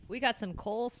We got some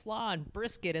coleslaw and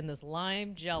brisket in this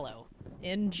lime jello.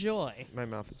 Enjoy. My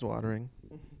mouth is watering.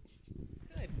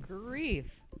 Good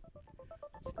grief.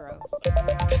 It's gross.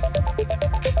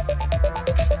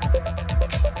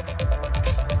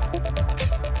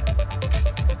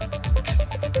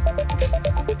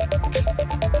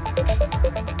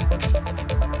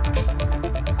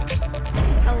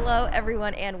 Hello,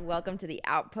 everyone, and welcome to The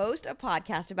Outpost, a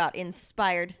podcast about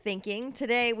inspired thinking.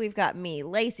 Today, we've got me,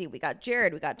 Lacey, we got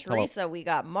Jared, we got Theresa, we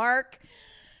got Marc.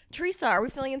 Theresa, are we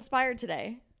feeling inspired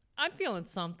today? I'm feeling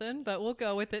something, but we'll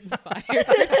go with it inspired.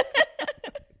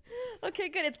 Okay,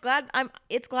 good. It's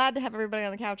glad to have everybody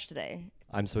on the couch today.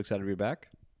 I'm so excited to be back.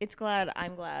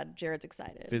 I'm glad. Jared's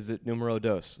excited. Visit numero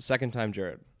dos. Second time,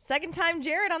 Jared. Second time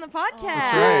Jared on the podcast.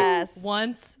 That's right.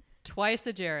 Once, twice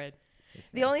a Jared.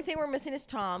 The only thing we're missing is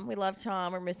Tom. We love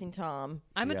Tom. We're missing Tom.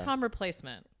 I'm a Tom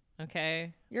replacement,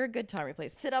 okay? You're a good Tom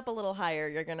replace. Sit up a little higher.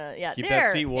 You're gonna, Keep there.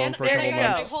 that seat warm And for a there couple you go.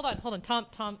 months. Hold on.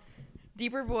 Tom.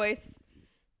 Deeper voice.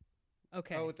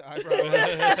 Okay. Oh, with the eyebrow.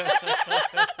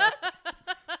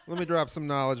 Let me drop some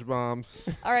knowledge bombs.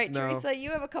 All right, No. Teresa,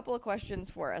 you have a couple of questions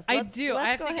for us. I do. I Let's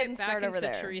have go to ahead get and back start into over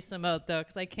there. Theresa mode, though,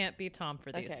 because I can't be Tom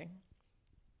for these. Okay.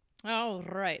 All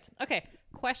right. Okay.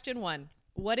 Question 1.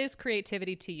 What is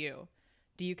creativity to you?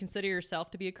 Do you consider yourself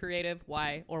to be a creative?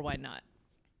 Why or why not?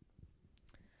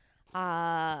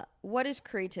 What is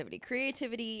creativity?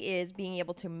 Creativity is being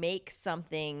able to make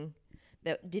something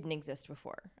that didn't exist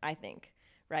before, I think.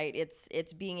 Right?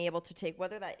 It's being able to take,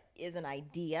 whether that is an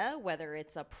idea, whether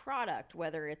it's a product,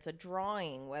 whether it's a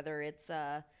drawing, whether it's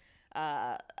a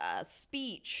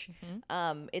speech.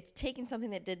 Mm-hmm. It's taking something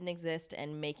that didn't exist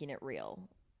and making it real.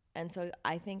 And so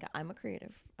I think I'm a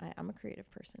creative. I'm a creative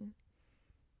person.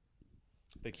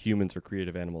 I think humans are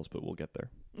creative animals, but we'll get there.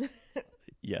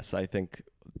 Yes, I think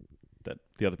that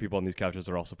the other people on these couches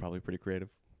are also probably pretty creative.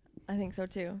 I think so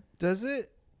too. Does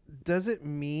it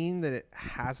mean that it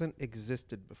hasn't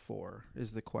existed before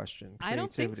is the question. I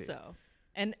don't think Creativity. so.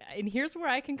 And here's where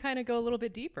I can kind of go a little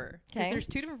bit deeper. Because Okay. there's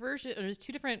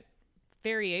two different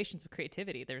variations of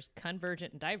creativity. There's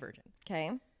convergent and divergent.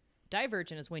 Okay.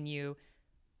 Divergent is when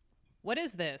what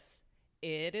is this?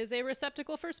 It is a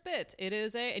receptacle for spit. It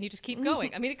is and you just keep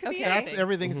going. I mean, it could be Okay. That's anything.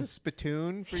 everything's a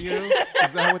spittoon for you?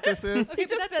 Is that what this is? Okay, but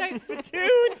just that's said spittoon.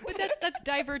 but that's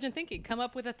divergent thinking. Come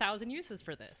up with 1,000 uses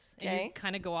for this. And Okay. you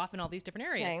kind of go off in all these different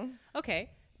areas. Okay.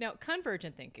 Now,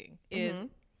 convergent thinking is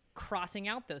crossing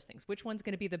out those things. Which one's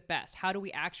going to be the best? How do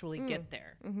we actually get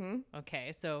there?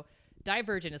 Okay. So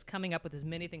divergent is coming up with as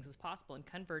many things as possible, and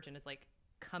convergent is like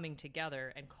coming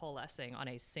together and coalescing on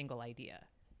a single idea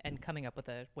and coming up with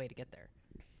a way to get there.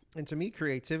 And to me,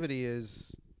 creativity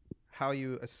is how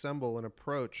you assemble and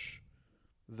approach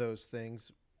those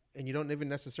things. And you don't even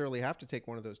necessarily have to take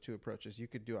one of those two approaches. You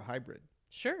could do a hybrid,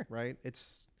 Sure. right?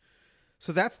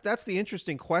 So that's the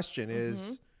interesting question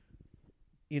is,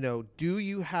 do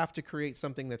you have to create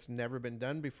something that's never been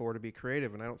done before to be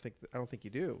creative? And I don't think you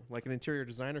do. Like an interior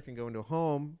designer can go into a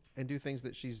home and do things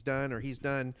that she's done or he's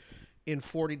done in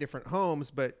 40 different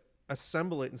homes, but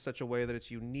assemble it in such a way that it's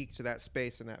unique to that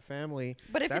space and that family.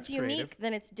 But if That's it's unique, creative.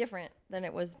 then it's different than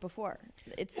it was before.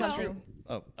 It's Well- something.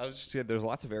 Oh, I was just saying there's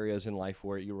lots of areas in life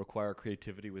where you require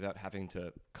creativity without having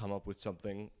to come up with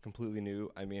something completely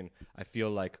new. I mean, I feel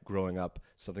like growing up,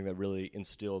 something that really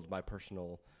instilled my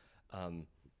personal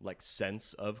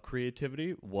sense of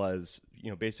creativity was,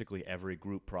 basically every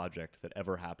group project that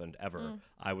ever happened ever.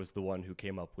 I was the one who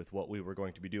came up with what we were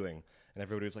going to be doing. And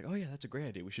everybody was like, oh yeah, that's a great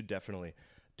idea. We should definitely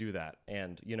do that.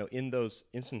 And, in those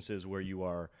instances where you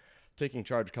are taking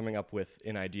charge, coming up with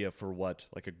an idea for what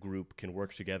like a group can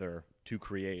work together to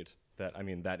create,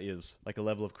 that is like a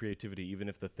level of creativity, even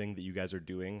if the thing that you guys are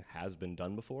doing has been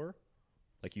done before,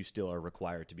 like you still are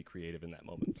required to be creative in that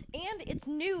moment. And it's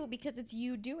new because it's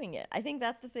you doing it. I think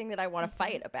that's the thing that I want to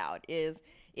fight about is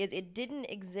it didn't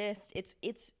exist.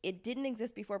 It didn't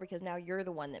exist before because now you're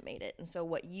the one that made it. And so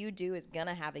what you do is going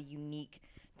to have a unique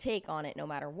take on it no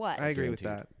matter what. I agree with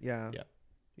Guaranteed. that.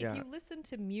 Yeah. If you listen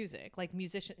to music, like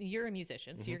you're a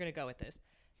musician, so you're going to go with this.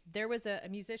 There was a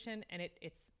musician, and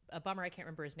it's a bummer I can't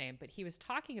remember his name, but he was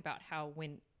talking about how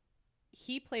when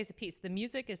he plays a piece, the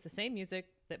music is the same music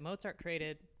that Mozart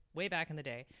created way back in the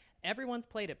day. Everyone's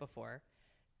played it before.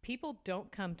 People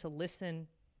don't come to listen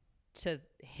to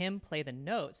him play the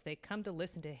notes. They come to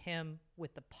listen to him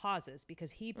with the pauses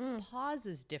because he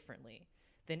pauses differently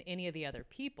than any of the other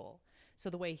people. So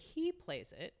the way he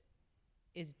plays it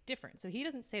is different. So he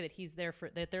doesn't say that he's there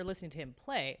that they're listening to him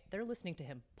play. They're listening to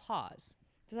him pause.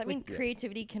 Does that mean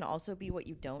creativity can also be what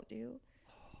you don't do?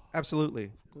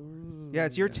 Absolutely. Yeah,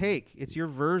 it's your take. It's your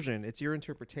version. It's your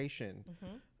interpretation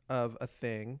of a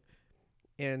thing.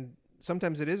 and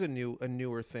sometimes it is a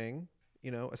newer thing,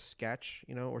 a sketch,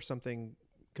 or something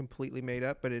completely made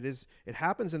up, but it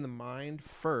happens in the mind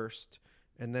first,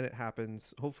 and then it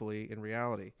happens hopefully in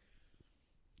reality.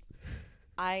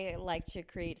 I like to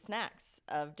create snacks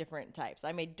of different types.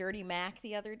 I made Dirty Mac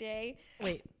the other day.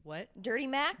 Wait, what? Dirty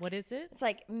Mac? What is it? It's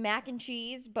like mac and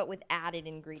cheese, but with added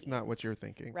ingredients. It's not what you're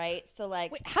thinking. Right? So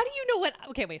like... Wait, how do you know what...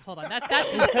 Okay, wait, hold on. That's...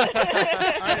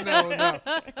 I know,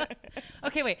 no.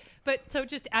 Okay, wait. But so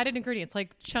just added ingredients,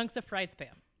 like chunks of fried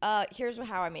Spam. Here's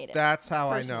how I made it. That's how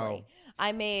personally. I know.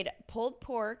 I made pulled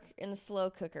pork in the slow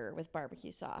cooker with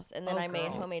barbecue sauce. And then I made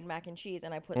homemade mac and cheese.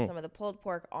 And I put some of the pulled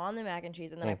pork on the mac and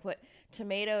cheese. And then I put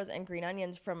tomatoes and green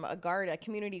onions from a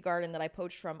community garden that I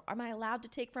poached from. Am I allowed to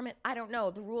take from it? I don't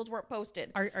know. The rules weren't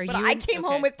posted. But I came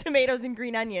home with tomatoes and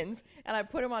green onions. And I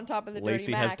put them on top of the Lacey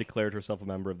dirty mac. has declared herself a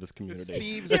member of this community.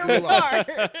 Thieves goulash.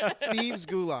 Thieves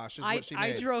goulash is what she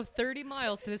made. I drove 30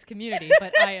 miles to this community,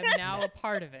 but I am now a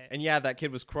part of it. And yeah, that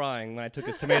kid was crying when I took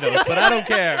his tomatoes, but I don't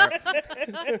care.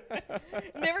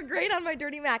 They were great on my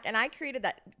dirty mac, and I created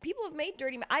that. People have made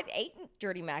dirty mac. I've eaten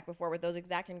dirty mac before with those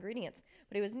exact ingredients,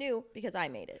 but it was new because I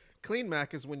made it. Clean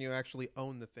mac is when you actually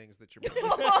own the things that you're making.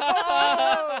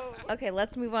 Okay,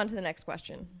 let's move on to the next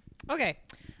question. Okay.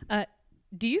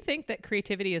 Do you think that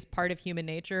creativity is part of human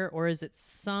nature, or is it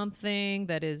something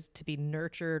that is to be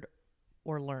nurtured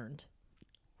or learned?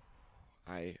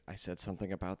 I said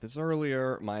something about this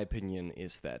earlier. My opinion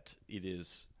is that it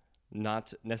is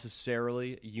not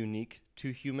necessarily unique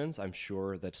to humans. I'm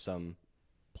sure that some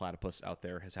platypus out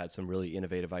there has had some really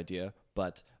innovative idea,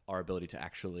 but our ability to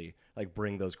actually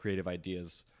bring those creative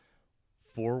ideas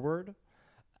forward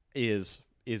is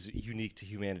unique to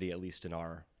humanity, at least in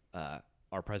our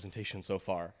presentation so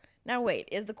far. Now wait,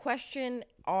 is the question,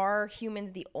 are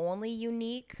humans the only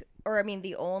unique, or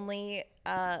the only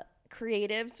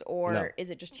creatives, or No.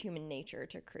 is it just human nature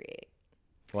to create?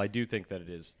 Well, I do think that it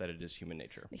is human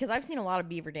nature. Because I've seen a lot of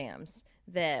beaver dams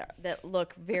that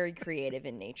look very creative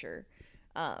in nature.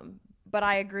 But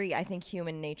I agree. I think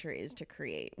human nature is to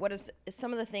create. What is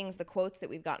some of the things, the quotes that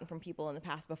we've gotten from people in the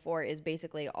past before is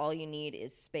basically all you need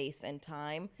is space and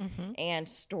time, and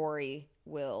story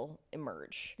will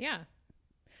emerge. Yeah.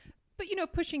 But,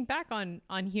 pushing back on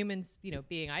humans,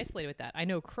 being isolated with that. I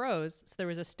know crows. So there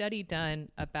was a study done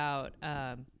about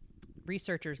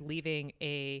researchers leaving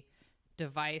a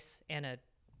device and a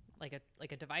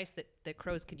device that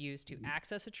crows could use to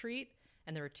access a treat.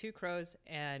 And there were two crows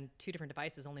and two different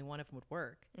devices. Only one of them would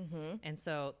work. And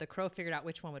so the crow figured out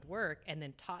which one would work and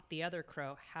then taught the other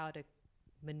crow how to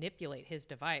manipulate his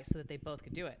device so that they both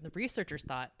could do it. And the researchers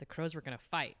thought the crows were going to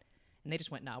fight. And they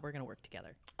just went, no, we're going to work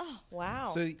together. Oh,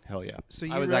 wow. So Hell yeah. So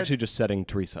I was actually just setting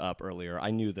Theresa up earlier. I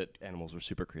knew that animals were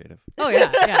super creative. Oh,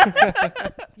 yeah.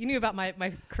 You knew about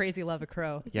my crazy love of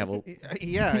crow. Yeah, well,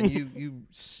 yeah, and you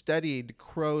studied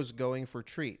crows going for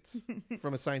treats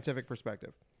from a scientific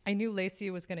perspective. I knew Lacey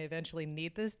was going to eventually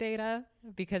need this data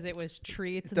because it was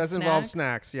treats It and does snacks. involve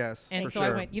snacks, yes. And for so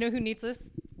sure. I went, who needs this?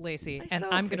 Lacey. I And so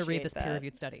I'm going to read appreciate this that.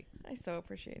 peer-reviewed study. I so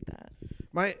appreciate that.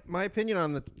 My opinion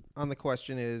on the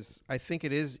question is, I think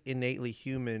it is innately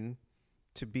human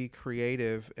to be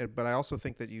creative, but I also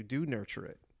think that you do nurture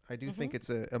it. I do think it's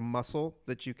a muscle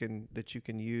that you can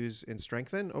use and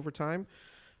strengthen over time.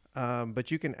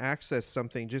 But you can access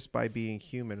something just by being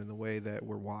human in the way that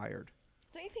we're wired.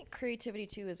 Don't you think creativity,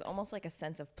 too, is almost like a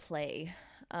sense of play?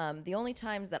 The only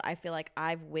times that I feel like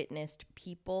I've witnessed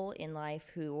people in life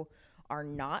who are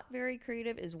not very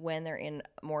creative is when they're in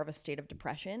more of a state of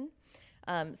depression.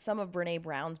 Some of Brene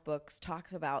Brown's books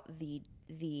talks about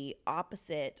the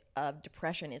opposite of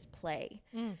depression is play.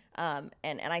 And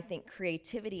I think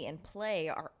creativity and play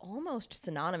are almost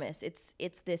synonymous.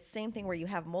 It's this same thing where you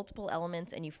have multiple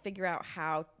elements and you figure out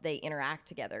how they interact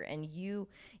together and you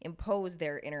impose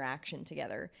their interaction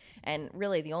together. And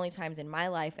really the only times in my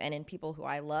life and in people who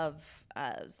I love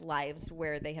lives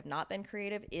where they have not been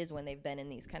creative is when they've been in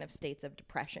these kind of states of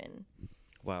depression.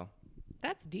 wow.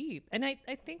 That's deep. And I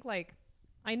think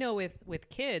I know with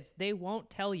kids, they won't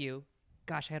tell you,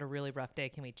 gosh, I had a really rough day.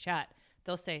 Can we chat?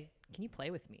 They'll say, can you play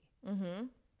with me?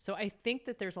 So I think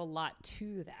that there's a lot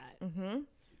to that.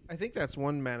 I think that's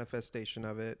one manifestation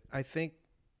of it. I think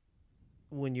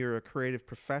when you're a creative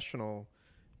professional,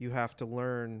 you have to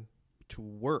learn to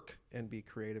work and be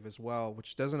creative as well,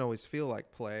 which doesn't always feel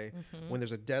like play when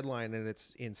there's a deadline and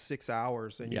it's in 6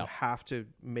 hours and you have to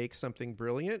make something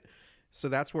brilliant. So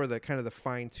that's where the kind of the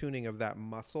fine tuning of that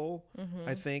muscle,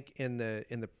 I think, in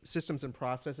the systems and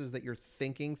processes that you're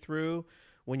thinking through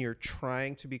when you're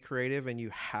trying to be creative, and you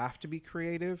have to be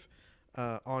creative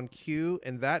on cue,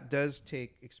 and that does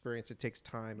take experience. It takes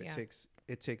time. Yeah.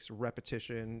 It takes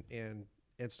repetition, and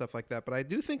and stuff like that. But I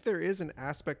do think there is an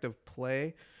aspect of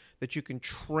play that you can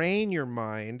train your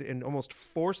mind and almost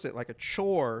force it like a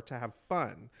chore to have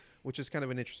fun, which is kind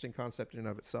of an interesting concept in and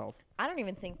of itself. I don't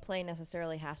even think play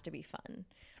necessarily has to be fun.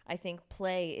 I think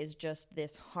play is just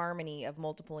this harmony of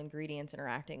multiple ingredients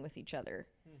interacting with each other.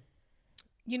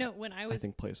 You know, when I I was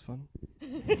think play is fun.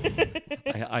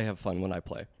 I have fun when I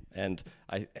play, and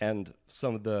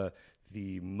some of the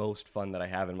most fun that I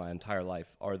have in my entire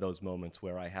life are those moments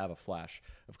where I have a flash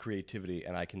of creativity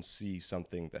and I can see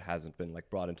something that hasn't been like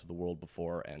brought into the world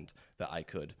before, and that I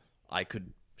could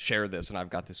share this, and I've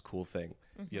got this cool thing.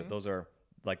 Yeah, those are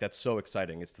like, that's so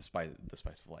exciting. It's the spice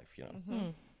of life, you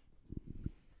know.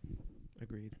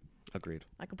 Agreed.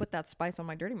 I could put that spice on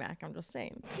my Dirty Mac. I'm just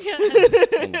saying.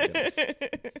 Oh my goodness.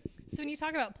 So when you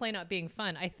talk about play not being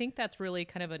fun, I think that's really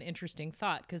kind of an interesting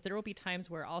thought, because there will be times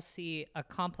where I'll see a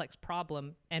complex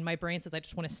problem and my brain says I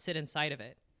just want to sit inside of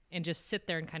it and just sit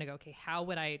there and kind of go, okay, how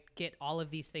would I get all of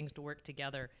these things to work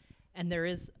together? And there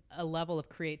is a level of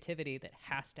creativity that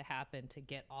has to happen to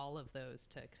get all of those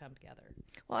to come together.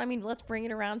 Well, I mean, let's bring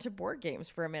it around to board games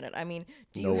for a minute. I mean,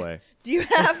 No way. do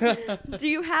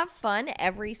you have fun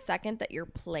every second that you're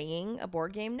playing a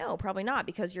board game? No, probably not,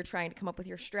 because you're trying to come up with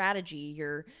your strategy.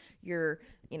 You're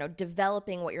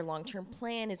developing what your long-term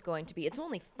plan is going to be. It's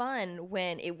only fun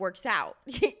when it works out,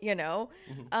 you know?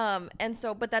 And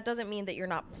so, but that doesn't mean that you're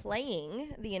not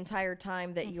playing the entire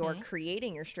time that you're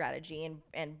creating your strategy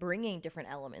and bringing different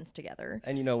elements together.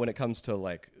 And you know, when it comes to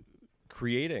like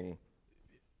creating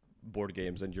board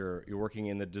games and you're working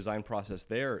in the design process,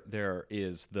 there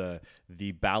is the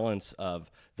balance of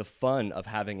the fun of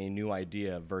having a new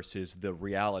idea versus the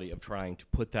reality of trying to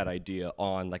put that idea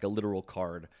on like a literal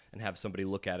card and have somebody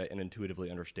look at it and intuitively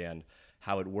understand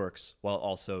how it works, while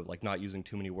also like not using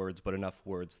too many words, but enough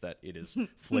words that it is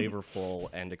flavorful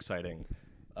and exciting.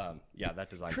 That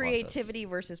design Creativity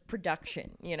versus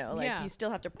production, you know, like Yeah. you still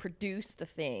have to produce the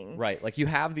thing. Right, like you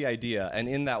have the idea, and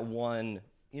in that one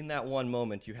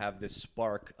moment you have this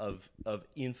spark of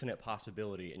infinite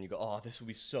possibility, and you go, oh, this would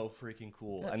be so freaking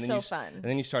cool. That's and then so you fun. And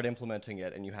then you start implementing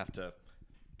it, and you have to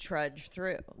Trudge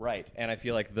through. right. And I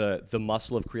feel like the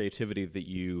muscle of creativity that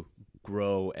you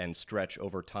grow and stretch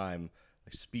over time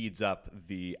like, speeds up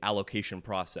the allocation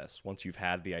process once you've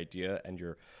had the idea and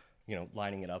you're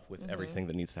lining it up with everything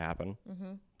that needs to happen.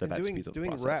 That speeds up the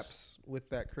doing process. reps with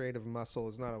that creative muscle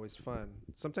is not always fun.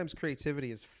 Sometimes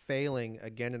creativity is failing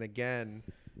again and again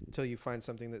until you find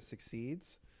something that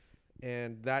succeeds,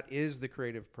 and that is the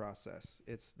creative process.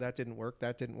 It's that didn't work,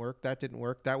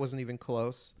 that wasn't even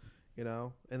close,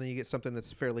 and then you get something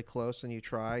that's fairly close, and you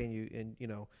try, and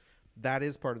that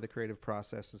is part of the creative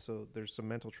process. And so there's some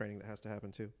mental training that has to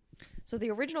happen too. So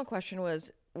the original question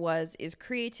was is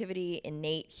creativity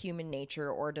innate human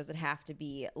nature, or does it have to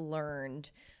be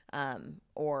learned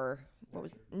or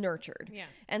nurtured? Yeah.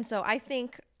 And so I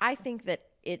think that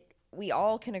we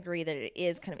all can agree that it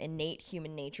is kind of innate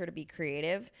human nature to be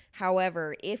creative.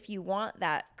 However, if you want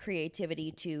that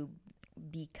creativity to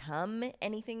become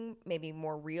anything maybe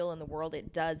more real in the world,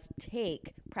 it does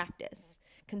take practice,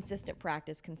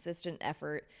 consistent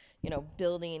effort,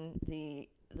 building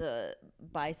the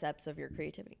biceps of your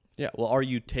creativity. Yeah. Well, are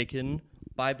you taken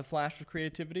by the flash of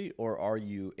creativity, or are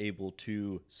you able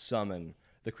to summon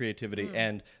the creativity?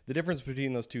 And the difference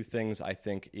between those two things, I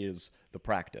think, is the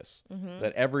practice.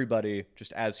 That everybody,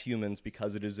 just as humans,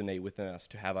 because it is innate within us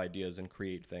to have ideas and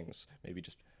create things, maybe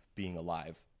just being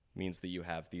alive means that you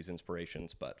have these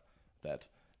inspirations, but that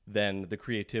then the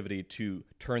creativity to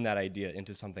turn that idea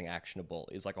into something actionable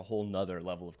is like a whole nother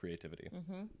level of creativity.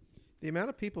 The amount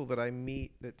of people that I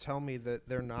meet that tell me that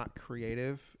they're not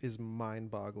creative is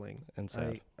mind-boggling. And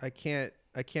sad. I can't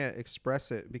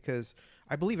express it, because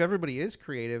I believe everybody is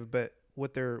creative, but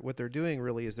what they're doing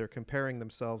really is they're comparing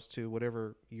themselves to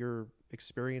whatever you're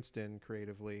experienced in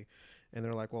creatively, and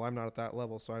they're like, well, I'm not at that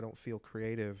level, so I don't feel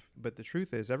creative. But the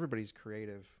truth is, everybody's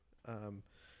creative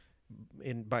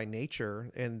by nature,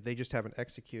 and they just haven't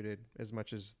executed as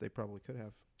much as they probably could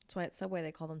have. That's why at Subway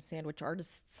they call them sandwich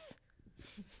artists.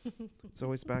 It's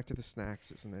always back to the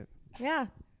snacks, isn't it? Yeah.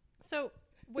 So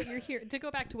what you're here to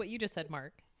go back to what you just said,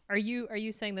 Mark, are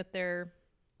you saying that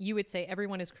you would say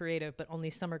everyone is creative, but only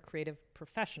some are creative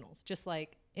professionals? Just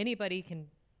like anybody can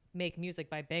make music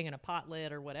by banging a pot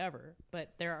lid or whatever,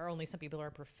 but there are only some people who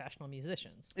are professional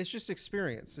musicians. It's just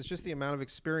experience. It's just the amount of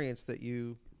experience that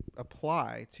you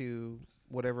apply to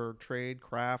whatever trade,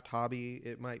 craft, hobby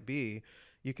it might be.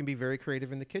 You can be very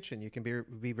creative in the kitchen. You can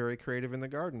be very creative in the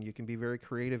garden. You can be very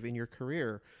creative in your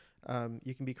career.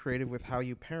 You can be creative with how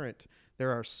you parent.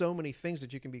 There are so many things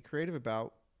that you can be creative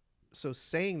about. So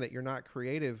saying that you're not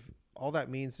creative, all that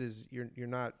means is you're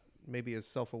not maybe as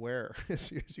self-aware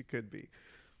as you could be.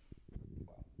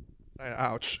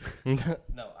 Ouch.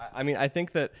 No, I mean, I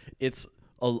think that it's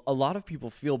a lot of people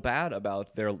feel bad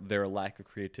about their lack of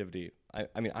creativity.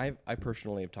 I mean, I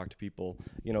personally have talked to people,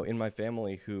 in my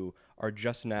family who are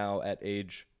just now at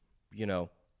age,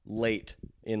 late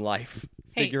in life,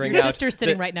 Hey, figuring your out sister's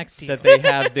sitting right next to you. that they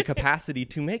have the capacity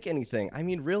to make anything. I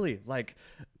mean, really, like,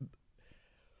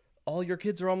 all your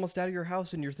kids are almost out of your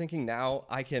house and you're thinking, now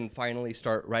I can finally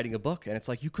start writing a book. And it's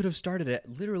like, you could have started at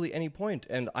literally any point.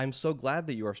 And I'm so glad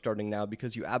that you are starting now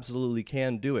because you absolutely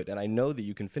can do it. And I know that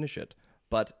you can finish it.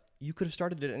 But you could have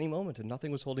started at any moment and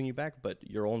nothing was holding you back but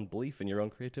your own belief and your own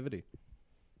creativity.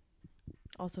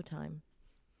 Also time.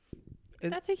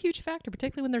 That's a huge factor,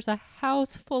 particularly when there's a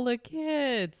house full of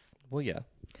kids. Well, yeah.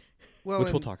 Well,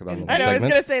 Which we'll talk about in I the know, I was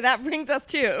segment. going to say that brings us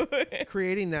to.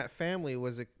 creating that family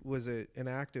was an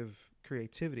act of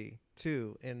creativity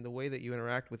too, and the way that you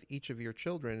interact with each of your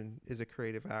children is a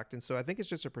creative act. And so I think it's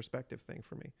just a perspective thing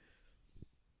for me.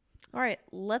 All right,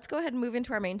 let's go ahead and move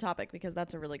into our main topic because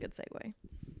that's a really good segue.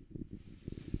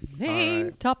 Main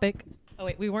right. topic. Oh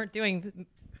wait, we weren't doing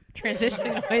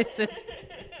transitioning voices.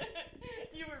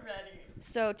 You were ready.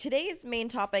 So today's main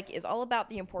topic is all about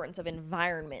the importance of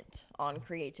environment on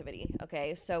creativity.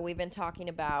 Okay, so we've been talking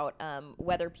about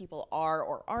whether people are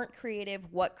or aren't creative,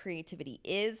 what creativity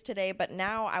is today, but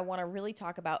now I want to really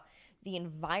talk about the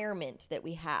environment that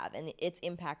we have and its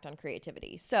impact on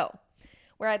creativity. So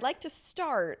where I'd like to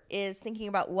start is thinking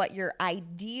about what your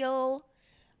ideal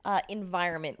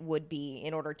environment would be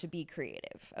in order to be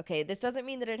creative. Okay, this doesn't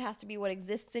mean that it has to be what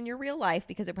exists in your real life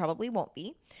because it probably won't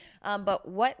be. But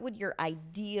what would your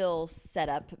ideal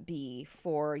setup be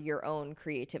for your own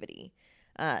creativity?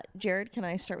 Jared, can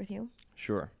I start with you?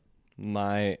 Sure.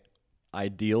 My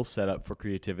ideal setup for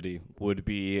creativity would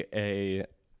be a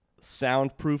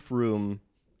soundproof room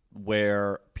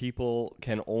where people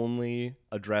can only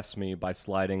address me by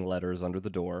sliding letters under the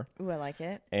door. Ooh, I like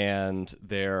it. And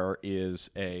there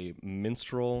is a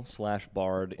minstrel /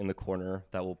 bard in the corner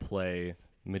that will play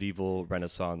medieval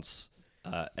Renaissance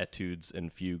etudes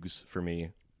and fugues for me.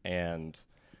 And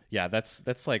yeah,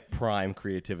 that's like prime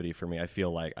creativity for me. I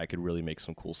feel like I could really make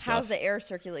some cool stuff. How's the air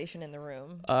circulation in the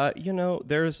room?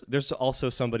 There's also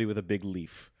somebody with a big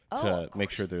leaf to of make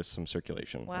sure course. there's some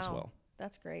circulation as well.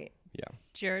 That's great. Yeah.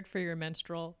 Jared, for your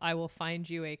minstrel, I will find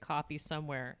you a copy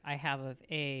somewhere I have of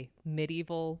a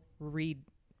medieval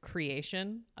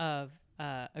recreation of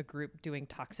a group doing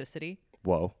Toxicity.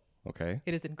 Whoa. Okay.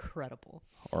 It is incredible.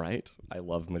 All right. I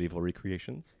love medieval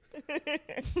recreations.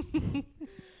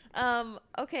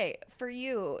 Okay, for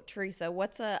you, Theresa,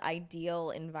 what's an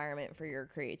ideal environment for your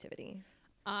creativity?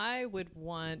 I would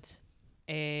want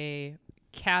a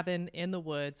cabin in the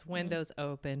woods, windows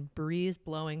open, breeze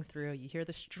blowing through. You hear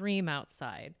the stream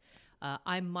outside.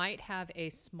 I might have a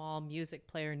small music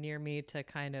player near me to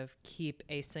kind of keep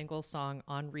a single song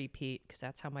on repeat because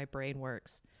that's how my brain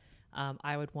works.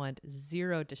 I would want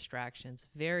zero distractions,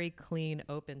 very clean,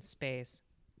 open space,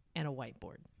 and a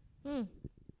whiteboard. And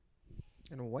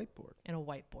a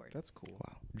whiteboard. That's cool.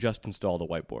 Wow. Just installed a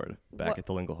whiteboard back What- at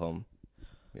the Lingle home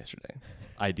yesterday.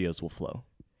 Ideas will flow.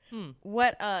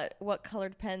 What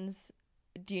colored pens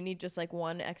do you need? Just like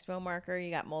one expo marker? You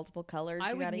got multiple colors I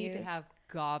you would gotta need use? to have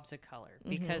gobs of color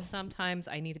because sometimes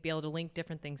I need to be able to link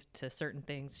different things to certain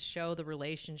things, show the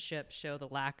relationship, show the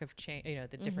lack of change,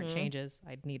 the different changes.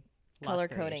 I'd need color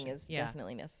lots of coding variation. is Yeah.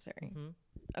 definitely necessary.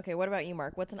 Okay, what about you,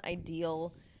 Mark? What's an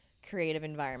ideal creative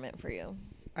environment for you?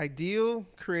 Ideal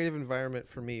creative environment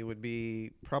for me would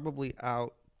be probably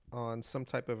out on some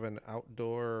type of an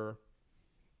outdoor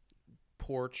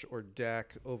porch or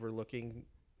deck overlooking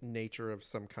nature of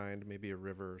some kind, maybe a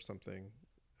river or something.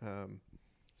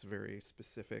 It's very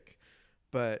specific,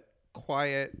 but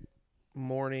quiet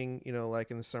morning,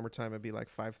 like in the summertime, it'd be like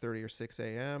 5:30 or 6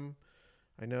 a.m.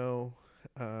 I know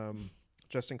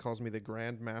Justin calls me the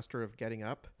grand master of getting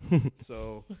up.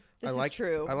 So This is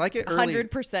true. I like it early.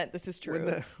 100% this is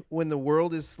true. When the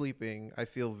world is sleeping, I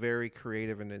feel very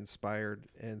creative and inspired.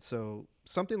 And so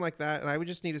something like that. And I would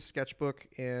just need a sketchbook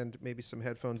and maybe some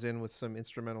headphones in with some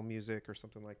instrumental music or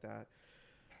something like that,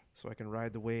 so I can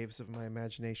ride the waves of my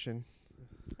imagination.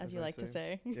 As you like to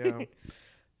say. Yeah.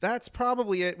 That's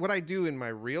probably it. What I do in my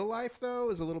real life,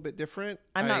 though, is a little bit different.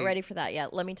 I'm not ready for that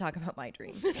yet. Let me talk about my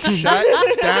dream.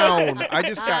 Shut down. I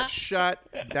just got shut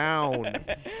down.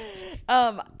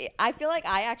 I feel like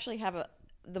I actually have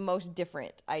the most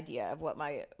different idea of what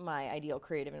my ideal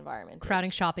creative environment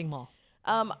Crowding is. shopping mall.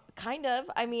 Kind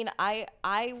of. I mean,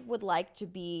 I would like to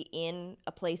be in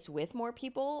a place with more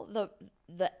people.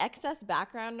 The excess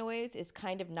background noise is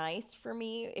kind of nice for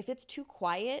me. If it's too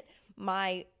quiet,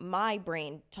 my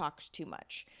brain talks too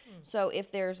much. So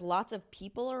if there's lots of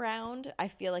people around, I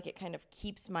feel like it kind of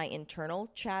keeps my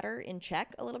internal chatter in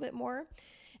check a little bit more.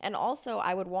 And also,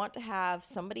 I would want to have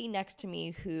somebody next to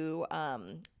me who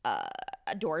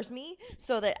adores me,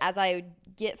 so that as I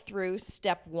get through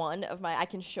step one of I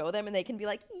can show them and they can be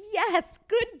like, yes,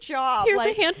 good job. Here's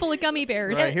like, a handful of gummy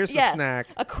bears. Right, here's the snack.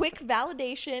 A quick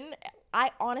validation. I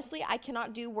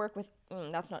cannot do work with,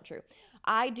 that's not true.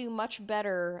 I do much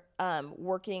better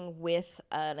working with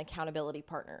an accountability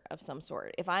partner of some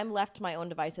sort. If I'm left to my own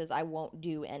devices, I won't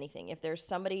do anything. If there's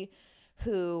somebody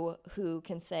who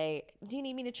can say, do you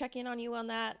need me to check in on you on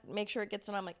that? Make sure it gets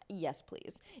done. I'm like, yes,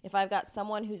 please. If I've got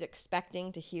someone who's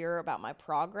expecting to hear about my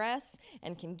progress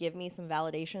and can give me some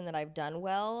validation that I've done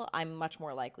well, I'm much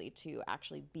more likely to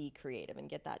actually be creative and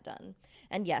get that done.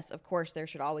 And yes, of course, there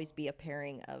should always be a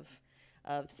pairing of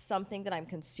something that I'm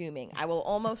consuming. I will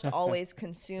almost always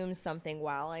consume something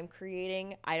while I'm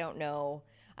creating. I don't know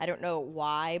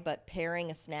why, but pairing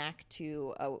a snack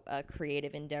to a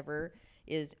creative endeavor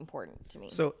is important to me.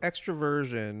 So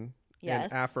extroversion Yes.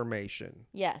 and affirmation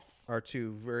Yes. are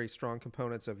two very strong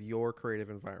components of your creative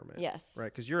environment. Yes. Right?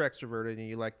 Because you're extroverted and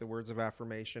you like the words of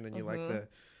affirmation and you like the...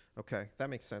 Okay, that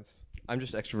makes sense. I'm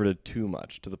just extroverted too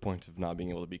much to the point of not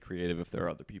being able to be creative if there are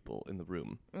other people in the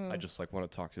room. I just like want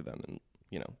to talk to them and,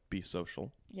 be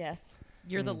social. Yes.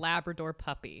 You're the Labrador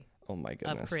puppy Oh my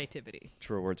goodness. of creativity.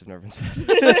 Truer words have never been said.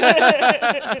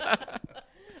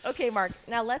 Okay, Mark.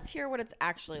 Now let's hear what it's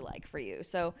actually like for you.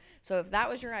 So if that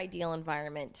was your ideal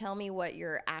environment, tell me what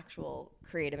your actual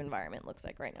creative environment looks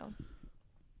like right now.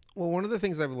 Well, one of the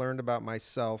things I've learned about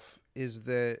myself is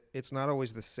that it's not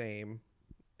always the same.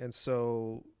 And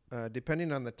so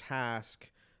depending on the task,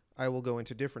 I will go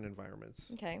into different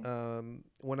environments. Okay.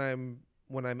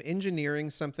 When I'm engineering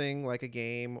something like a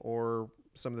game or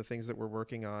some of the things that we're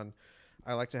working on,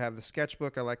 I like to have the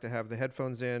sketchbook. I like to have the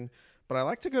headphones in, but I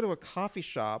like to go to a coffee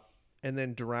shop and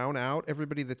then drown out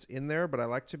everybody that's in there. But I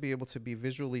like to be able to be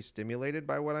visually stimulated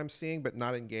by what I'm seeing, but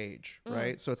not engage.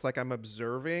 Right. So it's like I'm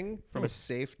observing from a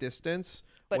safe distance.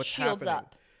 But what's shields happening.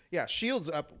 up. Yeah, shields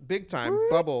up, big time,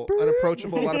 bubble,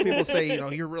 unapproachable. A lot of people say,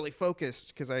 you're really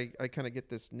focused because I kind of get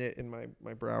this knit in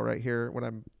my brow right here when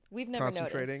I'm We've never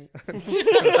concentrating. noticed.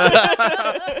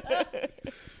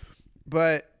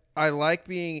 But I like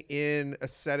being in a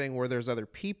setting where there's other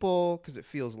people because it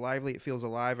feels lively, it feels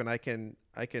alive, and I can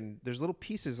there's little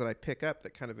pieces that I pick up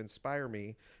that kind of inspire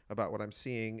me about what I'm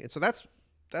seeing. And so that's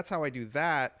how I do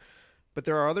that. But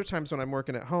there are other times when I'm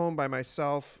working at home by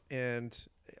myself and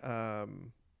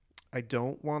I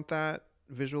don't want that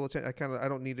visual attention. I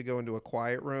don't need to go into a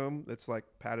quiet room that's like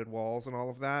padded walls and all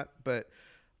of that, but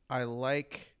I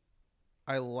like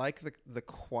the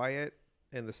quiet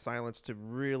and the silence to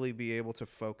really be able to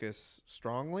focus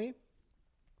strongly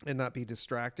and not be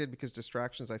distracted, because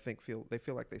distractions, I think, feel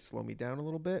like they slow me down a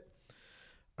little bit.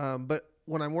 But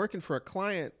when I'm working for a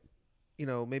client,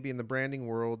 maybe in the branding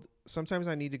world, sometimes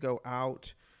I need to go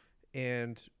out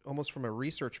and almost from a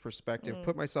research perspective,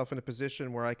 put myself in a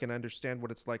position where I can understand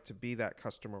what it's like to be that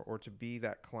customer or to be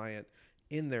that client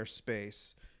in their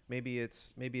space. Maybe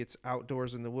it's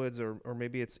outdoors in the woods, or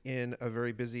maybe it's in a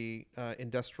very busy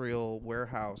industrial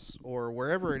warehouse, or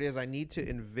wherever it is. I need to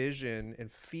envision and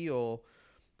feel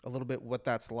a little bit what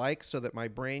that's like so that my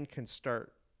brain can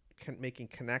start making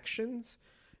connections.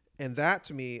 And that,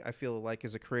 to me, I feel like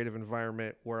is a creative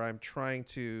environment where I'm trying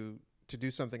to do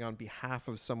something on behalf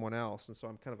of someone else. And so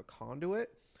I'm kind of a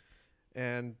conduit.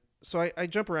 And so I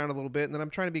jump around a little bit, and then I'm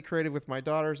trying to be creative with my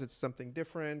daughters. It's something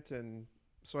different. And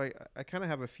so I kind of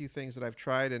have a few things that I've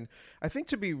tried. And I think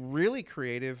to be really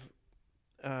creative,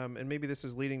 and maybe this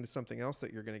is leading to something else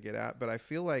that you're going to get at, but I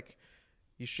feel like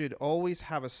you should always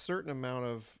have a certain amount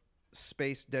of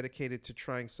space dedicated to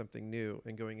trying something new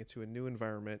and going into a new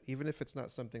environment, even if it's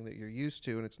not something that you're used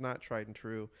to and it's not tried and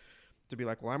true, to be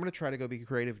like, well, I'm going to try to go be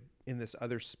creative in this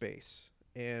other space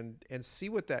and see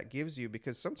what that gives you,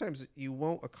 because sometimes you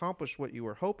won't accomplish what you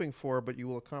were hoping for, but you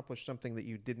will accomplish something that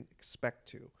you didn't expect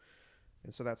to.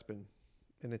 And so that's been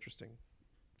an interesting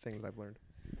thing that I've learned.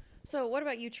 So what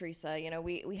about you, Theresa?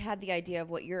 We had the idea of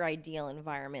what your ideal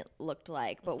environment looked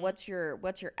like, but what's your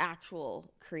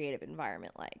actual creative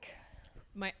environment like?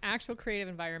 My actual creative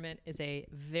environment is a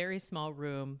very small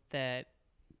room that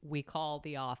we call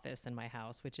the office in my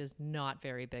house, which is not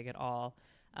very big at all.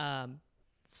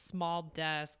 Small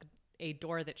desk, a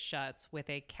door that shuts with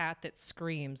a cat that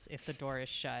screams if the door is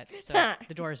shut. So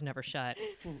the door is never shut.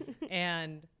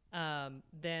 And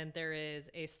then there is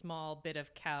a small bit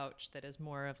of couch that is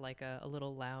more of like a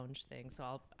little lounge thing.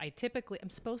 So I'm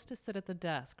supposed to sit at the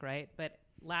desk, right? But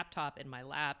laptop in my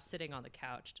lap, sitting on the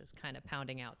couch, just kind of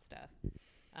pounding out stuff.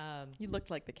 You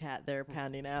looked like the cat there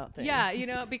pounding out things.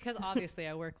 Yeah, because obviously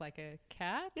I work like a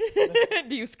cat.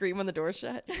 Do you scream when the door's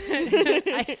shut?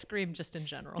 I scream just in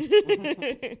general.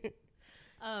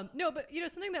 No, but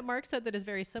something that Mark said that is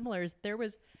very similar is there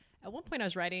was, at one point I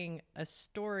was writing a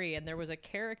story and there was a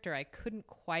character I couldn't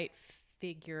quite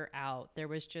figure out. There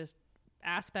was just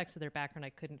aspects of their background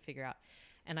I couldn't figure out.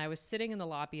 And I was sitting in the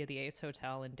lobby of the Ace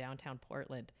Hotel in downtown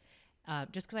Portland,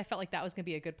 just because I felt like that was going to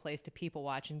be a good place to people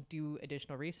watch and do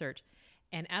additional research.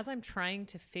 And as I'm trying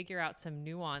to figure out some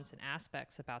nuance and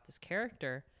aspects about this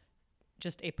character,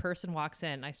 just a person walks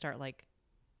in and I start like,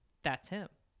 that's him.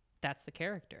 That's the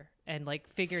character. And like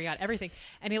figuring out everything.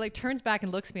 And he like turns back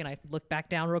and looks at me and I look back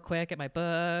down real quick at my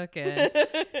book and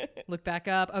look back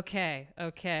up. Okay.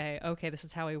 This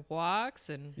is how he walks.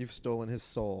 And You've stolen his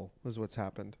soul is what's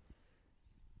happened.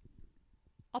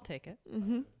 I'll take it.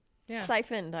 Mm-hmm. Yeah.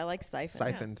 Siphoned. I like siphoned.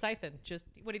 Siphoned. Yeah, siphoned. Just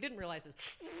what he didn't realize is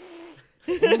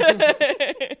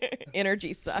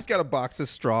Energy sucks. She's got a box of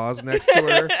straws next to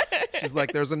her. She's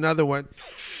like, there's another one.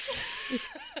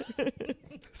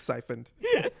 Siphoned.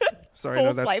 Sorry, Soul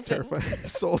no, that's siphoned. terrifying.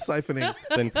 Soul siphoning.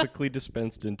 Then quickly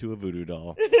dispensed into a voodoo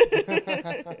doll.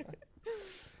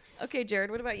 Okay, Jared,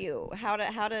 what about you? How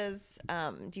does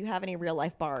do you have any real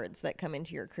life bards that come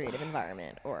into your creative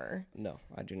environment or? No,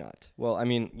 I do not. Well, I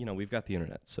mean, we've got the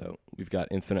internet, so we've got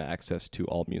infinite access to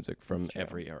all music from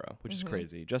every era, which is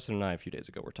crazy. Justin and I, a few days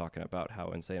ago, were talking about how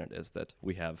insane it is that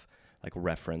we have like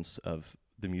reference of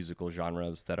the musical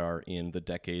genres that are in the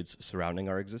decades surrounding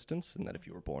our existence, and that if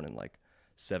you were born in like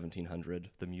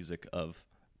 1700, the music of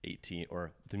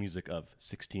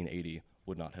 1680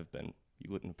 would not have been. You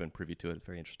wouldn't have been privy to it. It's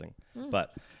very interesting.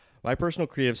 But my personal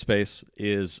creative space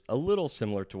is a little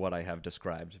similar to what I have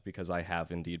described because I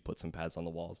have indeed put some pads on the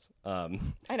walls. I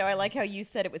know. I like how you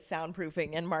said it was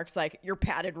soundproofing, and Mark's like, your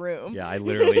padded room. Yeah, I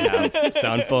literally have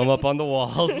sound foam up on the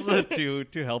walls to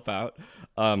help out.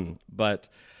 But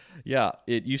yeah,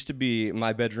 it used to be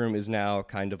my bedroom is now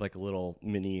kind of like a little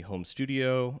mini home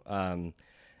studio.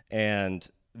 And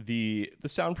the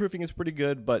soundproofing is pretty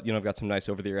good, but I've got some nice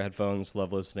over-the-ear headphones.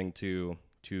 Love listening to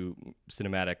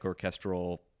cinematic,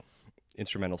 orchestral,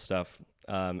 instrumental stuff.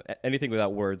 Anything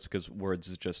without words, because words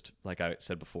is just, like I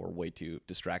said before, way too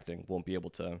distracting. Won't be able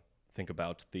to think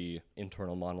about the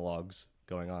internal monologues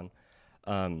going on.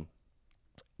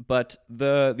 But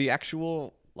the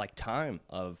actual like time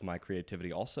of my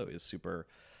creativity also is super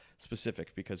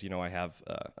specific because I have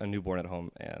a newborn at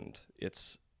home, and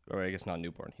or I guess not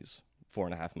newborn, he's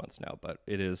 4.5 months now, but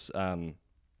it is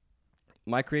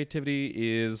my creativity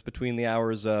is between the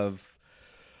hours of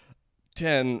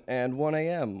 10 and 1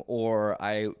 a.m. or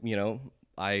I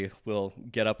will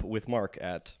get up with Mark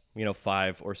at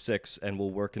 5 or 6 and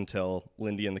we'll work until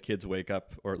Lindy and the kids wake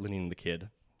up, or Lindy and the kid.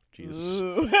 Jesus.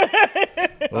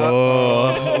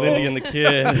 Oh, Lindy and the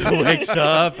kid wakes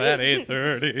up at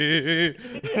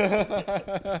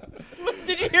 8:30.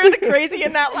 Did you hear the crazy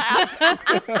in that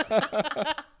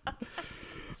laugh?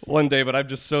 One day, but I'm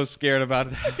just so scared about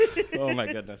that. Oh my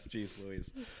goodness, jeez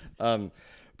Louise.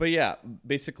 But yeah,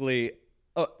 basically,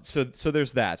 so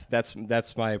there's that.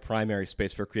 That's my primary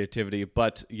space for creativity.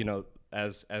 But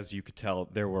as you could tell,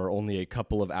 there were only a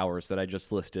couple of hours that I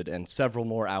just listed, and several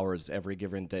more hours every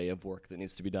given day of work that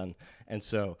needs to be done. And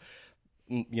so,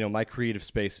 my creative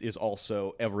space is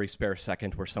also every spare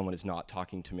second where someone is not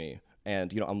talking to me.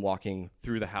 And, I'm walking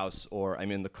through the house or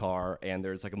I'm in the car and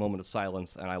there's like a moment of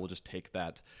silence, and I will just take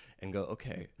that and go,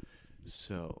 okay,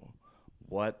 so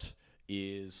what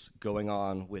is going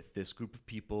on with this group of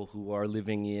people who are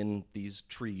living in these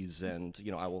trees? And,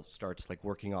 I will start like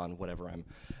working on whatever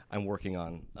I'm working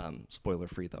on, spoiler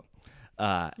free though.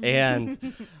 And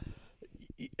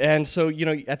so,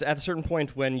 at a certain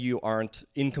point when you aren't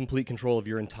in complete control of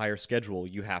your entire schedule,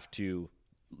 you have to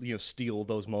steal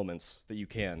those moments that you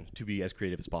can to be as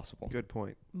creative as possible. Good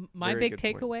point. My Very big good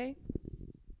point. takeaway,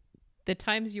 the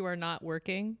times you are not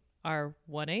working are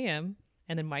 1 a.m.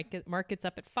 and then Mark gets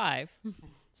up at 5.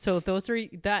 So those are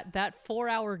that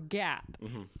 4-hour gap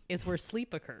is where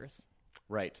sleep occurs.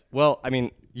 Right. Well, I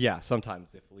mean, yeah,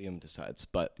 sometimes if Liam decides,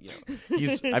 but he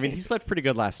slept pretty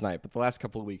good last night, but the last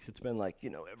couple of weeks it's been like,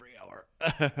 every hour.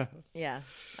 Yeah,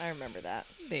 I remember that.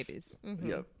 Babies. Mm-hmm.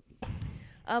 Yep.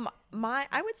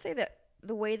 I would say that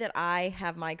the way that I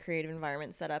have my creative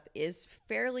environment set up is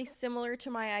fairly similar to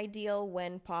my ideal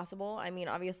when possible. I mean,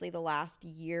 obviously the last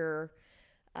year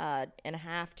and a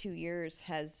half, 2 years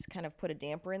has kind of put a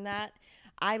damper in that.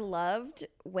 I loved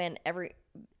when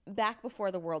back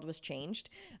before the world was changed,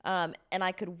 and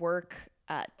I could work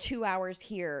 2 hours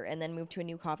here and then move to a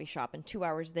new coffee shop and 2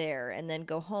 hours there and then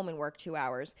go home and work 2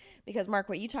 hours. Because Mark,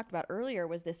 what you talked about earlier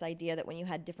was this idea that when you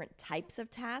had different types of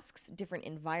tasks, different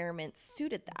environments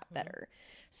suited that better.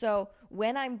 So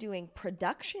when I'm doing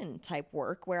production type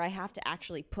work where I have to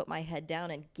actually put my head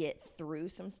down and get through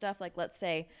some stuff, like let's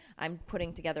say I'm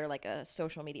putting together like a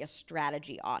social media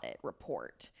strategy audit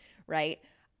report, right?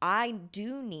 I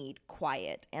do need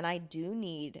quiet and I do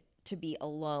need to be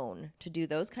alone to do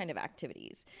those kind of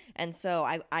activities. And so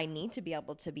I need to be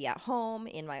able to be at home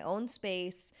in my own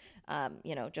space,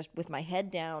 just with my head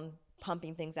down,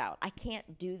 pumping things out. I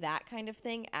can't do that kind of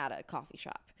thing at a coffee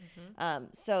shop.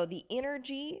 So the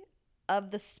energy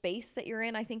of the space that you're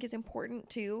in, I think, is important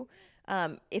too.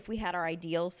 If we had our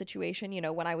ideal situation,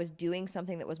 when I was doing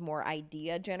something that was more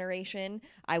idea generation,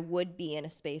 I would be in a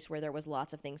space where there was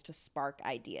lots of things to spark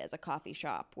ideas, a coffee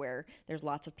shop where there's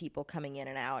lots of people coming in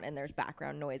and out and there's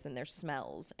background noise and there's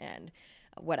smells and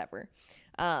whatever.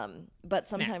 But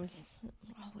sometimes,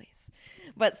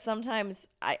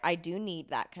 I do need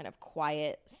that kind of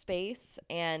quiet space.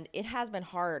 And it has been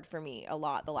hard for me a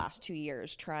lot the last 2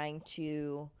 years trying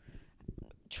to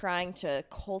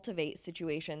cultivate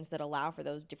situations that allow for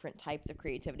those different types of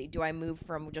creativity. Do I move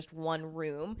from just one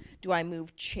room? Do I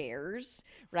move chairs,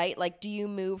 right? Like, do you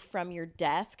move from your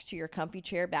desk to your comfy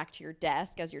chair back to your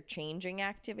desk as you're changing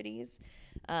activities?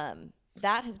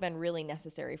 That has been really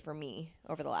necessary for me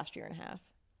over the last year and a half.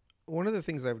 One of the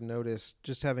things I've noticed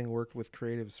just having worked with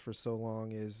creatives for so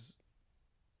long is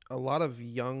a lot of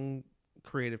young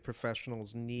creative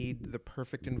professionals need the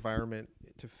perfect environment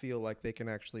to feel like they can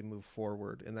actually move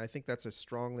forward. And I think that's a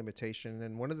strong limitation.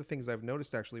 And one of the things I've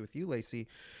noticed actually with you, Lacey,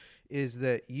 is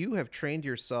that you have trained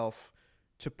yourself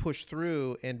to push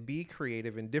through and be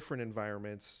creative in different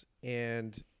environments.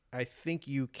 And I think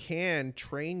you can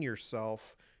train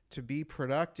yourself to be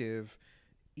productive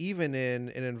even in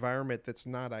an environment that's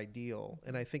not ideal.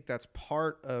 And I think that's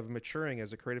part of maturing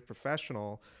as a creative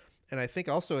professional. And I think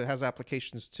also it has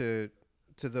applications to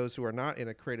those who are not in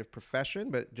a creative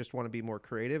profession but just want to be more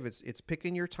creative. It's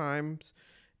picking your times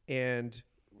and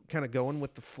kind of going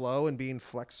with the flow and being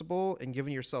flexible and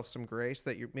giving yourself some grace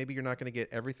that maybe you're not going to get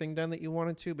everything done that you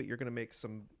wanted to, but you're going to make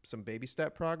some baby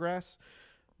step progress.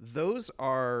 Those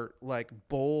are like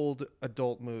bold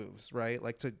adult moves, right?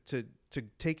 Like to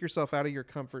take yourself out of your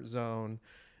comfort zone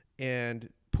and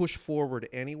push forward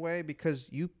anyway, because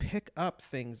you pick up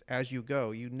things as you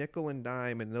go. You nickel and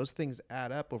dime, and those things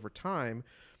add up over time,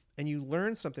 and you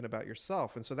learn something about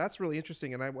yourself. And so that's really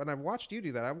interesting. And when I've watched you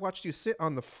do that, I've watched you sit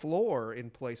on the floor in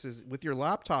places with your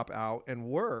laptop out and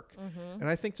work. And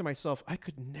I think to myself, I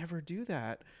could never do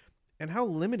that. And how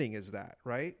limiting is that,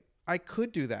 right? I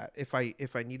could do that if I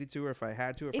needed to, or if I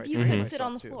had to. If you could sit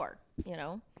on the floor,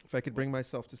 If I could bring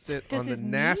myself to sit Does on the his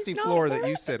nasty knees not floor work? that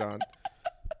you sit on.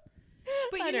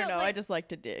 But I don't know. I just like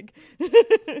to dig.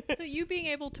 So you being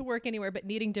able to work anywhere but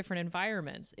needing different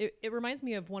environments, it reminds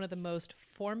me of one of the most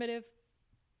formative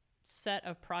set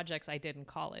of projects I did in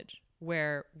college,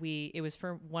 where it was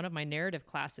for one of my narrative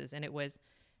classes, and it was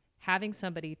having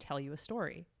somebody tell you a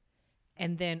story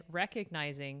and then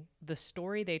recognizing the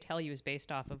story they tell you is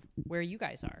based off of where you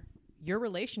guys are, your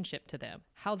relationship to them,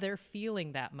 how they're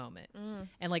feeling that moment.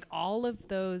 And like all of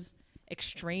those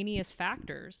extraneous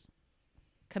factors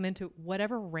come into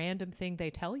whatever random thing they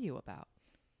tell you about.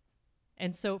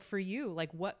 And so for you,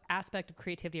 like, what aspect of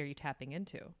creativity are you tapping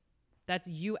into? That's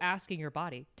you asking your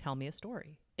body, tell me a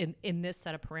story in this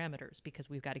set of parameters, because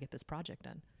we've got to get this project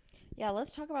done. Yeah,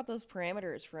 let's talk about those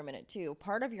parameters for a minute too.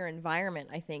 Part of your environment,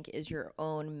 I think, is your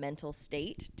own mental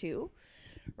state too,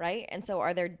 right? And so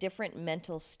are there different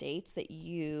mental states that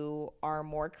you are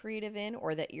more creative in,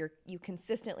 or that you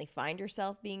consistently find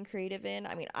yourself being creative in?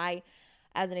 I mean,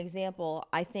 as an example,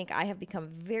 I think I have become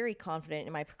very confident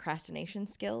in my procrastination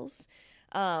skills,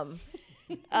 both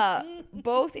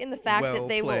in the fact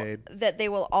that they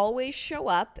will always show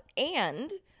up,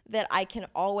 and that I can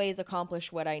always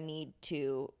accomplish what I need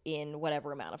to in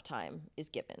whatever amount of time is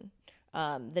given.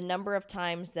 The number of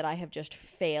times that I have just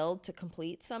failed to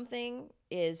complete something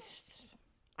is,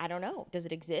 I don't know, does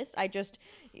it exist?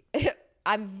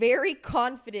 I'm very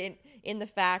confident in the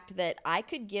fact that I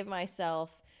could give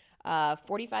myself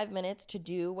 45 minutes to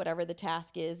do whatever the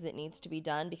task is that needs to be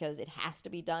done, because it has to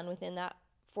be done within that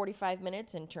 45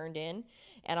 minutes and turned in,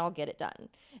 and I'll get it done.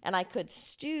 And I could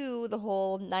stew the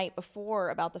whole night before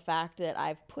about the fact that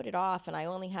I've put it off and I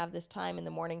only have this time in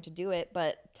the morning to do it,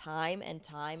 but time and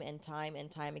time and time and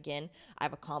time again,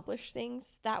 I've accomplished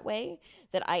things that way,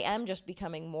 that I am just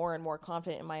becoming more and more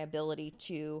confident in my ability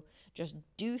to just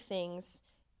do things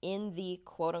in the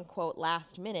quote unquote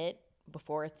last minute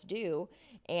before it's due,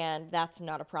 and that's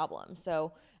not a problem.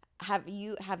 So have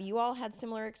you all had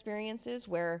similar experiences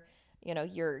where, you know,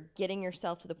 you're getting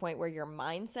yourself to the point where your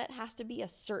mindset has to be a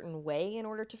certain way in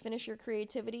order to finish your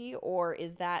creativity? Or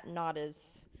is that not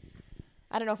as,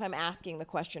 I don't know if I'm asking the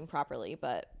question properly,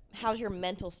 but how's your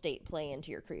mental state play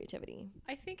into your creativity?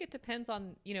 I think it depends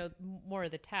on, you know, more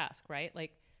of the task, right?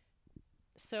 Like,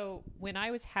 so when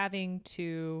I was having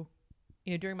to,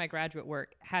 you know, during my graduate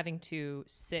work, having to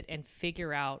sit and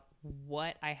figure out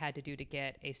what I had to do to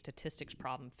get a statistics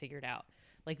problem figured out.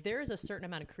 Like, there is a certain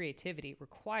amount of creativity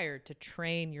required to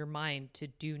train your mind to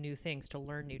do new things, to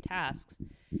learn new tasks.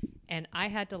 And I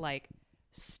had to like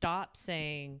stop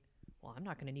saying, well, I'm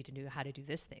not going to need to know how to do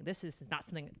this thing. This is not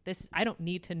something I don't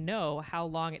need to know how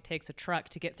long it takes a truck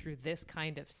to get through this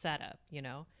kind of setup, you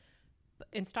know?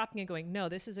 And stopping and going, no,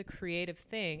 this is a creative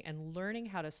thing, and learning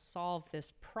how to solve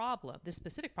this problem, this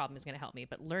specific problem is going to help me,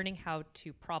 but learning how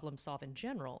to problem solve in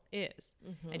general is.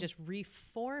 And just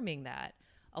reforming that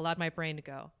allowed my brain to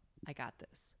go, I got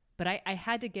this. But I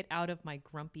had to get out of my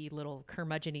grumpy little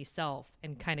curmudgeon-y self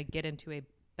and kind of get into a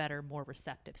better, more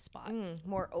receptive spot.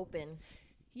 More open.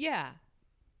 Yeah.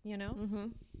 You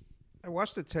know? I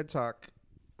watched a TED Talk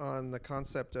on the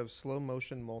concept of slow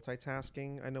motion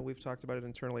multitasking. I know we've talked about it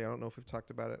internally. I don't know if we've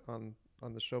talked about it on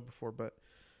the show before, but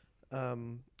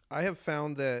I have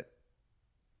found that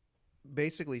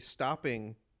basically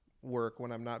stopping work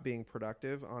when I'm not being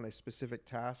productive on a specific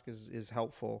task is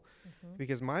helpful,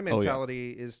 because my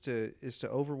mentality is to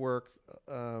overwork,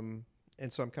 and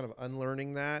so I'm kind of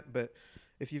unlearning that. But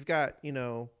if you've got, you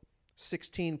know,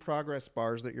 16 progress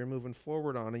bars that you're moving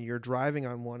forward on, and you're driving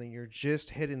on one and you're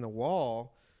just hitting the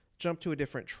wall, jump to a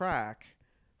different track,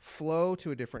 flow to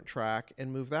a different track,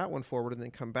 and move that one forward, and then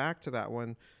come back to that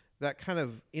one. That kind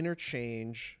of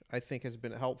interchange, I think, has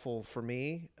been helpful for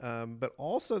me. But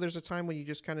also there's a time when you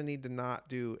just kind of need to not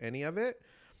do any of it.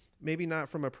 Maybe not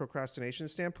from a procrastination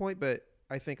standpoint, but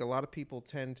I think a lot of people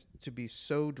tend to be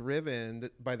so driven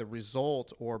by the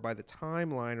result or by the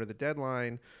timeline or the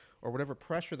deadline or whatever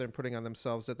pressure they're putting on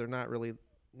themselves that they're not really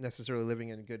necessarily living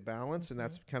in a good balance. And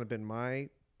that's kind of been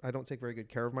I don't take very good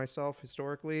care of myself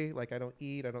historically. Like, I don't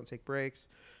eat, I don't take breaks.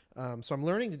 So I'm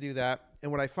learning to do that.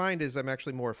 And what I find is I'm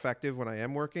actually more effective when I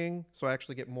am working. So I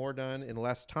actually get more done in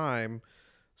less time.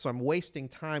 So I'm wasting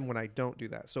time when I don't do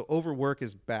that. So overwork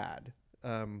is bad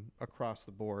across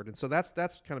the board. And so that's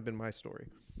kind of been my story.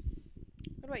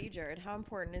 What about you, Jared? How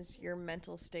important is your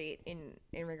mental state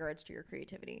in regards to your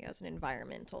creativity as an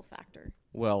environmental factor?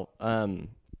 Well,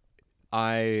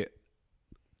 I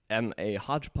am a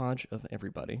hodgepodge of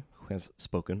everybody who has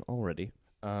spoken already.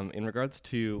 In regards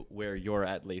to where you're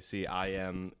at, Lacey, I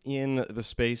am in the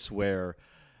space where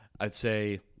I'd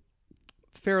say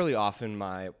fairly often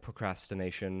my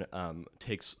procrastination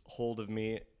takes hold of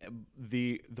me.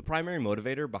 The primary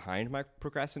motivator behind my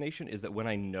procrastination is that when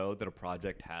I know that a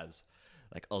project has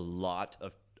like a lot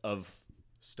of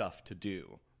stuff to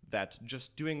do, that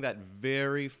just doing that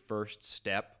very first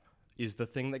step is the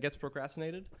thing that gets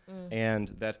procrastinated. And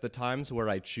that the times where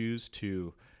I choose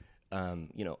to,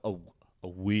 a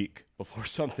week before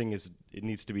something it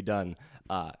needs to be done,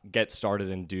 get started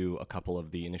and do a couple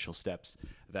of the initial steps,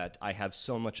 that I have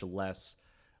so much less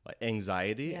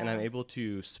anxiety, and I'm able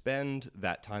to spend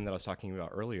that time that I was talking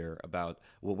about earlier about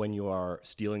when you are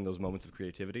stealing those moments of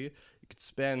creativity. You could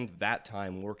spend that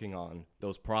time working on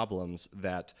those problems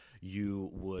that you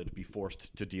would be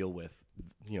forced to deal with,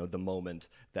 you know, the moment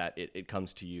that it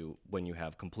comes to you when you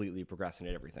have completely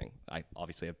procrastinated everything. I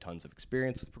obviously have tons of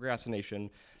experience with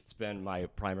procrastination. It's been my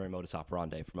primary modus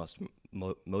operandi for most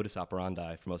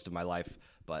of my life,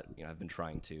 but you know, I've been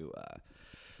trying to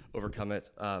overcome it.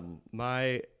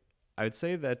 I would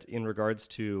say that in regards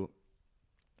to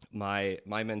my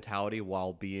mentality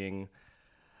while being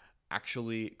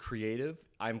actually creative,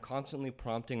 I'm constantly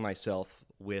prompting myself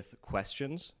with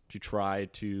questions to try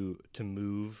to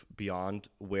move beyond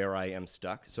where I am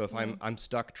stuck. So if I'm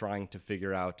stuck trying to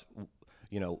figure out,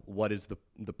 you know, what is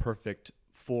the perfect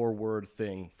 4-word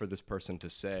thing for this person to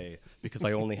say, because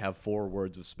I only have 4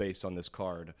 words of space on this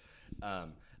card,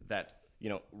 that, you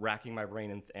know, racking my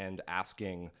brain and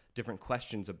asking different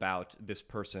questions about this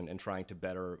person and trying to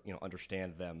better, you know,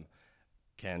 understand them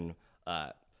can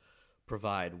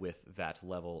provide with that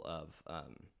level of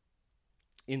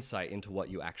insight into what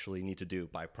you actually need to do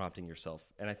by prompting yourself.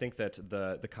 And I think that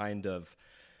the kind of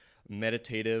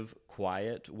meditative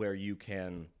quiet where you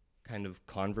can kind of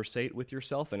conversate with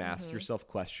yourself and ask yourself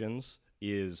questions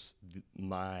is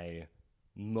my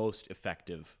most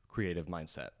effective creative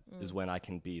mindset, is when I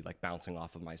can be like bouncing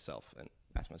off of myself and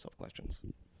ask myself questions.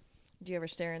 Do you ever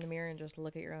stare in the mirror and just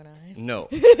look at your own eyes? No,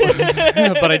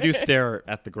 but I do stare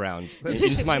at the ground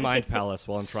into my mind palace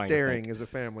while I'm trying to Staring think. is a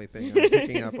family thing. I'm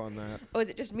picking up on that. Oh, is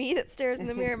it just me that stares in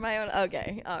the mirror in my own?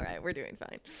 Okay. All right. We're doing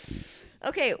fine.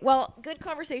 Okay. Well, good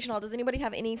conversation. Does anybody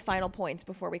have any final points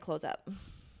before we close up?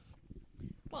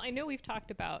 Well, I know we've talked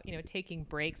about, taking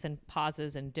breaks and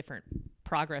pauses and different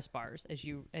progress bars as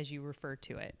you refer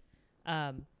to it.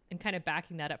 And kind of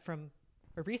backing that up from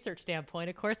a research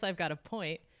standpoint. Of course, I've got a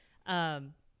point.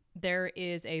 There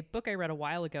is a book I read a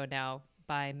while ago now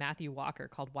by Matthew Walker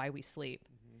called Why We Sleep.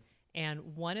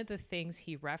 And one of the things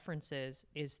he references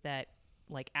is that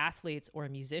like athletes or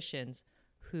musicians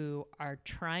who are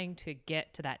trying to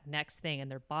get to that next thing and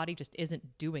their body just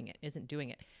isn't doing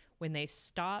it. When they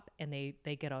stop and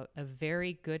they get a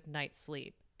very good night's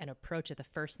sleep and approach it the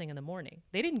first thing in the morning,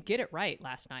 they didn't get it right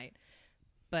last night,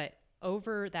 but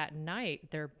over that night,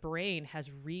 their brain has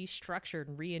restructured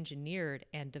and re-engineered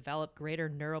and developed greater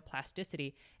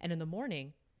neuroplasticity. And in the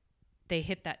morning, they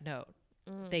hit that note.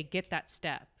 They get that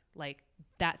step. Like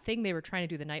that thing they were trying to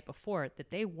do the night before that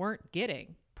they weren't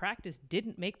getting. Practice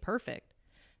didn't make perfect.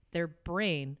 Their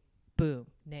brain, boom,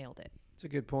 nailed it. It's a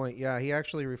good point. Yeah, he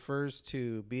actually refers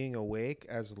to being awake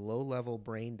as low-level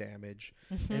brain damage.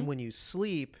 And when you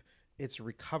sleep, it's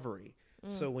recovery.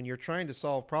 So when you're trying to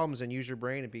solve problems and use your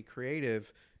brain and be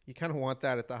creative, you kind of want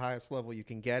that at the highest level you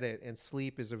can get it. And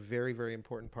sleep is a very, very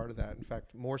important part of that. In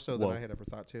fact, more so than I had ever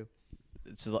thought too.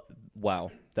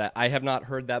 Wow, that I have not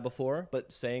heard that before.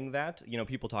 But saying that,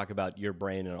 people talk about your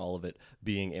brain and all of it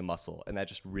being a muscle, and that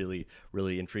just really,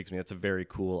 really intrigues me. That's a very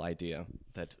cool idea.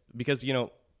 Because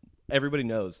everybody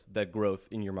knows that growth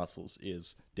in your muscles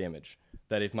is damage.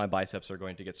 That if my biceps are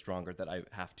going to get stronger, that I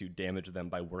have to damage them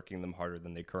by working them harder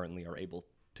than they currently are able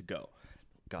to go.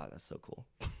 God, that's so cool.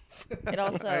 It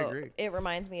also it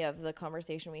reminds me of the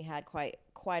conversation we had quite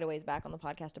a ways back on the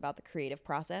podcast about the creative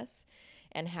process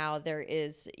and how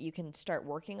you can start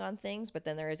working on things, but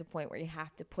then there is a point where you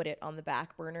have to put it on the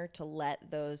back burner to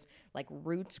let those like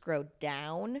roots grow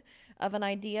down of an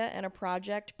idea and a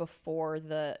project before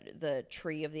the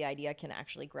tree of the idea can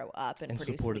actually grow up and produce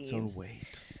support leaves. its own weight.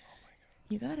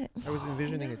 You got it. I was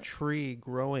envisioning a tree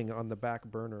growing on the back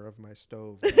burner of my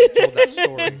stove. When I told that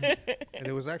story, and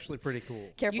it was actually pretty cool.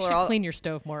 Careful, You should clean your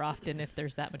stove more often if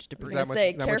there's that much debris. I was gonna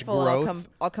say, that much careful, or growth?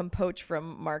 I'll come poach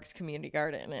from Mark's community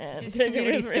garden and His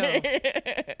community stove.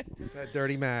 That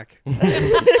dirty Mac.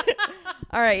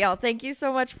 All right, y'all. Thank you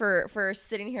so much for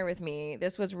sitting here with me.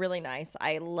 This was really nice.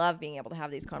 I love being able to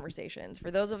have these conversations.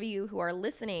 For those of you who are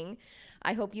listening,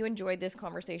 I hope you enjoyed this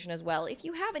conversation as well. If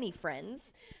you have any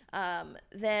friends, and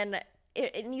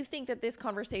you think that this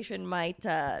conversation might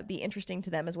be interesting to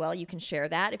them as well, you can share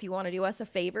that. If you want to do us a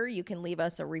favor, you can leave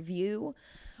us a review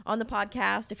on the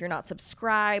podcast. If you're not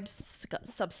subscribed,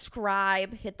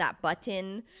 subscribe, hit that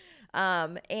button.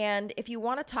 And if you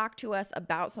want to talk to us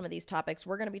about some of these topics,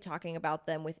 we're going to be talking about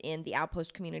them within the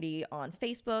Outpost community on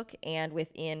Facebook and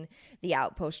within the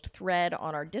Outpost thread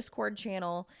on our Discord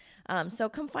channel. So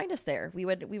come find us there. We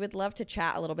would love to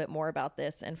chat a little bit more about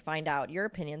this and find out your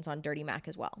opinions on Dirty Mac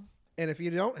as well. And if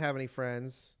you don't have any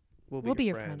friends, we'll be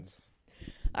your friends.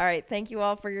 All right. Thank you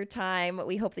all for your time.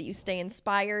 We hope that you stay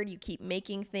inspired, you keep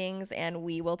making things, and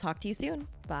we will talk to you soon.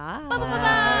 Bye.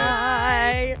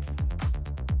 Bye.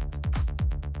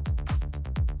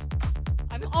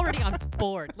 I'm already on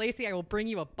board. Lacey, I will bring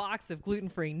you a box of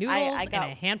gluten-free noodles and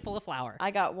a handful of flour.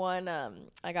 I got one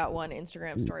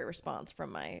Instagram story response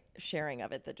from my sharing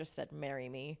of it that just said, "Marry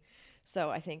me." So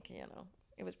I think,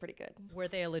 it was pretty good. Were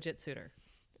they a legit suitor?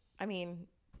 I mean,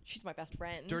 she's my best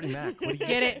friend. Dirty Mac. What do you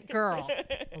Get it, girl.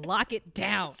 Lock it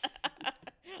down.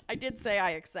 I did say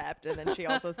I accept, and then she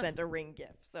also sent a ring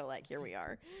gift. So, here we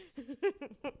are.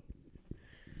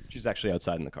 She's actually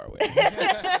outside in the car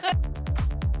waiting.